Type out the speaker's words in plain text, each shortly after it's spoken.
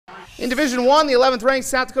In Division I, the 11th ranked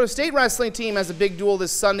South Dakota State wrestling team has a big duel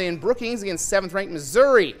this Sunday in Brookings against 7th ranked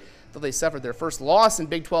Missouri. Though they suffered their first loss in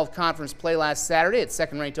Big 12 conference play last Saturday at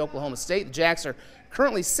 2nd ranked Oklahoma State, the Jacks are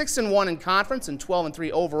currently 6-1 in conference and 12-3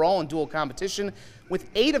 overall in dual competition, with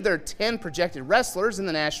 8 of their 10 projected wrestlers in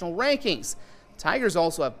the national rankings. Tigers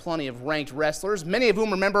also have plenty of ranked wrestlers, many of whom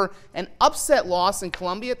remember an upset loss in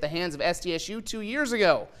Columbia at the hands of SDSU 2 years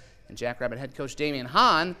ago. And Jackrabbit head coach Damian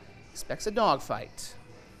Hahn expects a dogfight.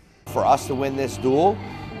 For us to win this duel,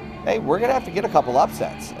 hey, we're going to have to get a couple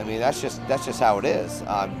upsets. I mean, that's just how it is.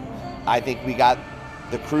 I think we got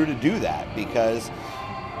the crew to do that because,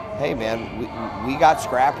 hey, man, we got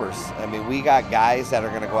scrappers. I mean, we got guys that are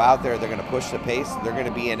going to go out there, they're going to push the pace, they're going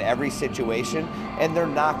to be in every situation, and they're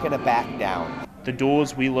not going to back down. The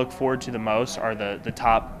duels we look forward to the most are the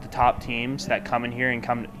top teams that come in here and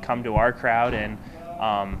come to our crowd, and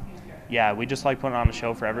yeah, we just like putting on a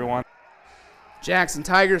show for everyone. Jacks and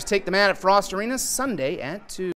Tigers take the mat at Frost Arena Sunday at 2.